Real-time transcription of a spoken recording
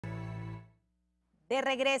De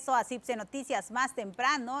regreso a CIPSE Noticias más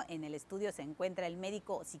temprano, en el estudio se encuentra el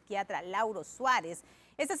médico psiquiatra Lauro Suarez.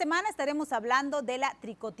 Esta semana estaremos hablando de la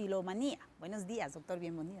tricotilomanía. Buenos días, doctor,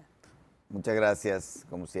 bienvenido. Muchas gracias,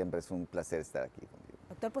 como siempre es un placer estar aquí contigo.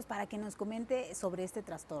 Doctor, pues para que nos comente sobre este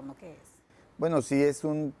trastorno, ¿qué es? Bueno, sí es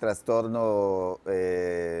un trastorno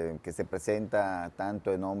que se presenta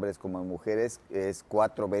tanto en hombres como en mujeres, es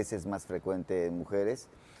 4 veces más frecuente en mujeres.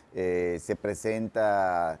 Se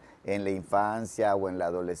presenta en la infancia o en la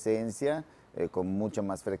adolescencia con mucha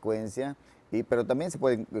más frecuencia, pero también se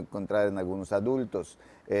puede encontrar en algunos adultos.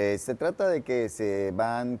 Se trata de que se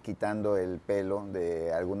van quitando el pelo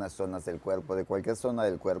de algunas zonas del cuerpo, de cualquier zona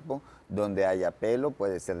del cuerpo donde haya pelo,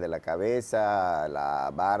 puede ser de la cabeza,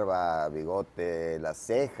 la barba, bigote, las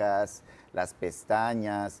cejas, las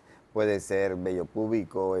pestañas, puede ser vello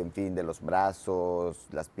púbico, en fin, de los brazos,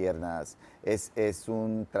 las piernas. Es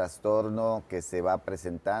un trastorno que se va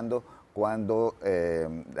presentando cuando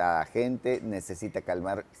la gente necesita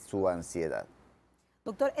calmar su ansiedad.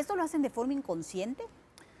 Doctor, ¿esto lo hacen de forma inconsciente?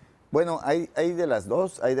 Bueno, hay de las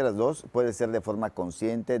dos, puede ser de forma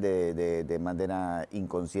consciente, de manera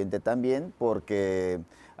inconsciente también, porque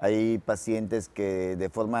hay pacientes que de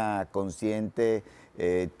forma consciente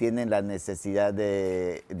tienen la necesidad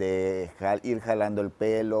de ir jalando el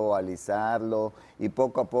pelo, alisarlo, y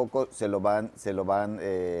poco a poco se lo van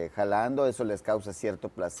jalando, eso les causa cierto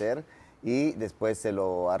placer, y después se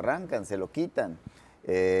lo arrancan, se lo quitan.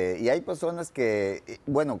 Y hay personas que,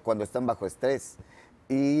 bueno, cuando están bajo estrés,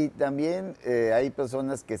 y también hay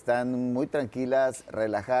personas que están muy tranquilas,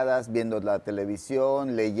 relajadas, viendo la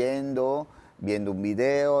televisión, leyendo, viendo un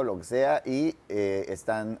video, lo que sea, y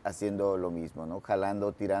están haciendo lo mismo, ¿no?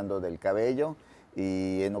 Jalando, tirando del cabello,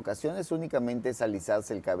 y en ocasiones únicamente es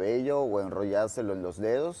alisarse el cabello o enrollárselo en los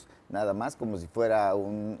dedos, nada más, como si fuera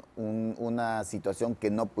una situación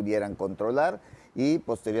que no pudieran controlar, y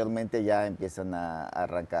posteriormente ya empiezan a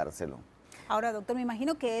arrancárselo. Ahora, doctor, me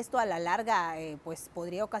imagino que esto a la larga pues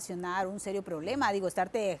podría ocasionar un serio problema. Digo,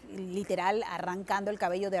 estarte literal arrancando el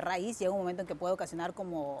cabello de raíz llega un momento en que puede ocasionar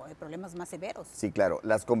como problemas más severos. Sí, claro.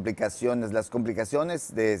 Las complicaciones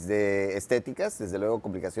desde estéticas, desde luego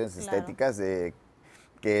complicaciones estéticas,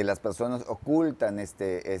 que las personas ocultan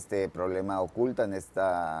este problema, ocultan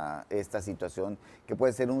esta situación, que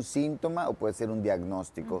puede ser un síntoma o puede ser un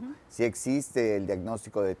diagnóstico. Sí existe el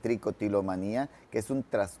diagnóstico de tricotilomanía, que es un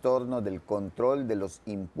trastorno del control de los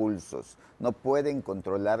impulsos. No pueden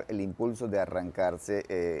controlar el impulso de arrancarse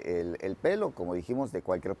el pelo, como dijimos, de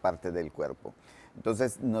cualquier parte del cuerpo.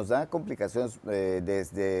 Entonces nos da complicaciones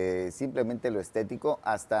desde simplemente lo estético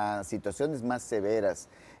hasta situaciones más severas,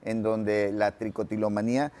 en donde la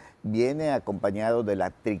tricotilomanía viene acompañado de la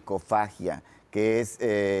tricofagia, que es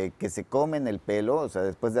que se comen el pelo, o sea,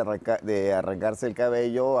 después de arrancarse el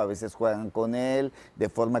cabello, a veces juegan con él de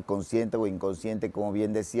forma consciente o inconsciente, como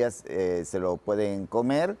bien decías, se lo pueden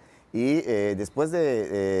comer. Y después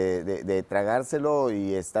de tragárselo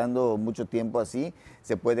y estando mucho tiempo así,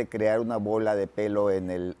 se puede crear una bola de pelo en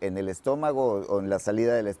el estómago o en la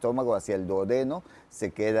salida del estómago hacia el duodeno,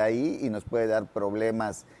 se queda ahí y nos puede dar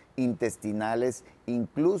problemas intestinales,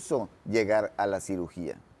 incluso llegar a la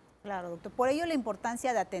cirugía. Claro, doctor. Por ello la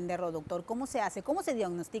importancia de atenderlo, doctor. ¿Cómo se hace? ¿Cómo se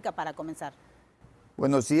diagnostica para comenzar?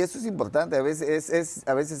 Bueno, sí, eso es importante. A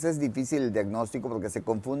veces es difícil el diagnóstico porque se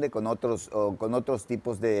confunde con otros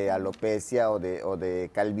tipos de alopecia o de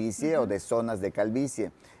calvicie o de zonas de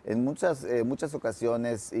calvicie. En muchas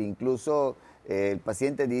ocasiones, incluso el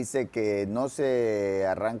paciente dice que no se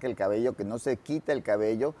arranca el cabello, que no se quita el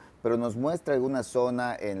cabello, pero nos muestra alguna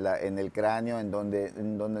zona en el cráneo en donde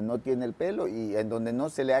no tiene el pelo y en donde no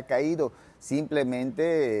se le ha caído.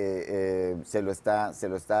 Simplemente se lo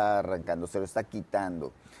está arrancando, se lo está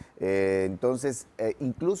quitando. Entonces,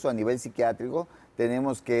 incluso a nivel psiquiátrico,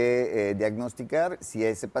 tenemos que diagnosticar si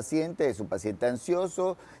ese paciente es un paciente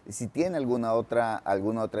ansioso, si tiene alguna otra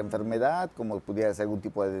enfermedad, como pudiera ser algún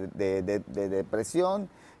tipo de depresión,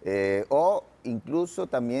 o incluso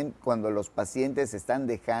también cuando los pacientes están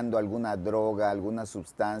dejando alguna droga, alguna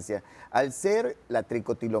sustancia. Al ser la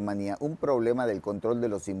tricotilomanía un problema del control de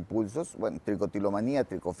los impulsos, bueno, tricotilomanía,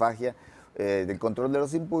 tricofagia, del control de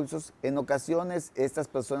los impulsos, en ocasiones estas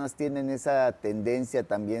personas tienen esa tendencia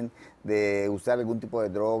también de usar algún tipo de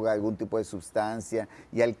droga, algún tipo de sustancia,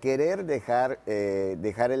 y al querer dejar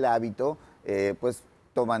el hábito, pues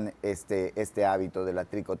toman este hábito de la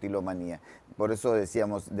tricotilomanía. Por eso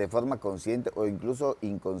decíamos de forma consciente o incluso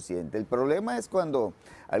inconsciente. El problema es cuando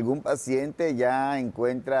algún paciente ya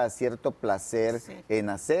encuentra cierto placer en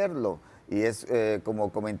hacerlo. Y es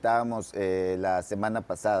como comentábamos la semana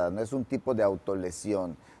pasada, ¿no? Es un tipo de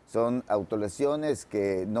autolesión. O son autolesiones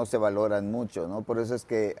que no se valoran mucho, ¿no? Por eso es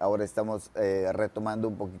que ahora estamos retomando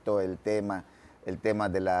un poquito el tema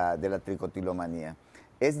de la tricotilomanía.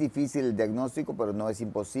 Es difícil el diagnóstico, pero no es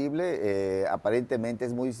imposible. Aparentemente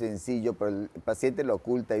es muy sencillo, pero el paciente lo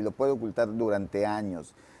oculta y lo puede ocultar durante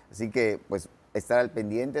años. Así que, pues, estar al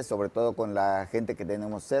pendiente, sobre todo con la gente que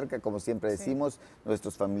tenemos cerca, como siempre decimos,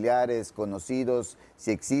 nuestros familiares, conocidos.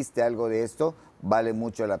 Si existe algo de esto, vale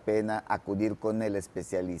mucho la pena acudir con el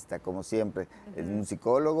especialista, como siempre, un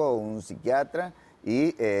psicólogo o un psiquiatra,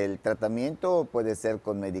 y el tratamiento puede ser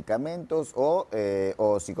con medicamentos o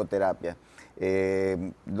psicoterapia.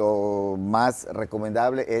 Lo más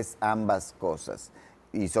recomendable es ambas cosas.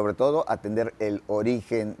 Y sobre todo atender el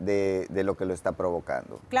origen de lo que lo está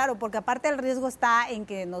provocando. Claro, porque aparte el riesgo está en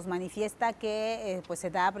que nos manifiesta que pues se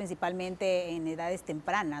da principalmente en edades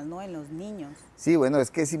tempranas, ¿no? En los niños. Sí, bueno,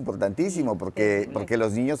 es que es importantísimo porque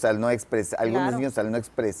los niños algunos niños al no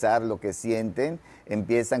expresar lo que sienten,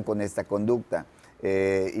 empiezan con esta conducta.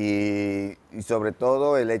 Y sobre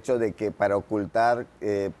todo el hecho de que para ocultar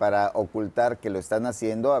que lo están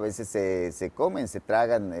haciendo, a veces se comen, se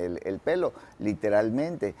tragan el pelo,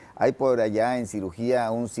 literalmente. Hay por allá en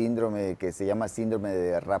cirugía un síndrome que se llama síndrome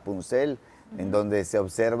de Rapunzel, en donde se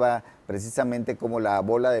observa precisamente cómo la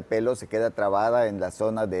bola de pelo se queda trabada en la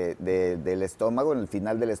zona del estómago, en el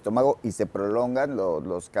final del estómago, y se prolongan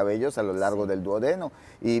los cabellos a lo largo del duodeno,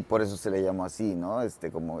 y por eso se le llamó así, ¿no?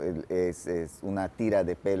 Como es una tira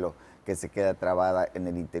de pelo que se queda trabada en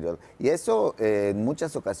el interior. Y eso en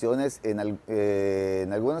muchas ocasiones,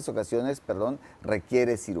 en algunas ocasiones, perdón,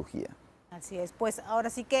 requiere cirugía. Así es, pues ahora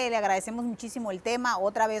sí que le agradecemos muchísimo el tema,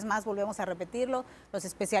 otra vez más volvemos a repetirlo, los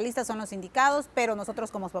especialistas son los indicados, pero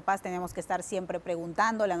nosotros como papás tenemos que estar siempre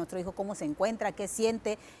preguntándole a nuestro hijo cómo se encuentra, qué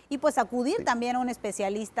siente, y pues acudir también a un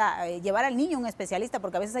especialista, llevar al niño a un especialista,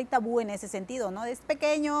 porque a veces hay tabú en ese sentido, ¿no? Es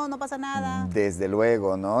pequeño, no pasa nada. Desde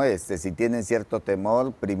luego, ¿no? Si tienen cierto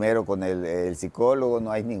temor, primero con el psicólogo,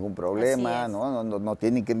 no hay ningún problema, ¿no? No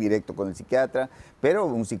tienen que ir directo con el psiquiatra, pero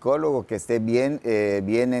un psicólogo que esté bien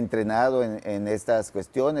entrenado en estas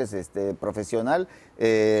cuestiones, profesional,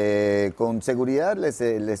 con seguridad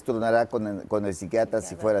les turnará con el psiquiatra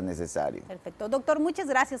si fuera necesario. Perfecto. Doctor, muchas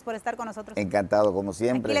gracias por estar con nosotros. Encantado, como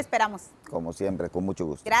siempre. Aquí le esperamos. Como siempre, con mucho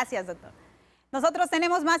gusto. Gracias, doctor. Nosotros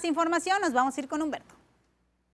tenemos más información, nos vamos a ir con Humberto.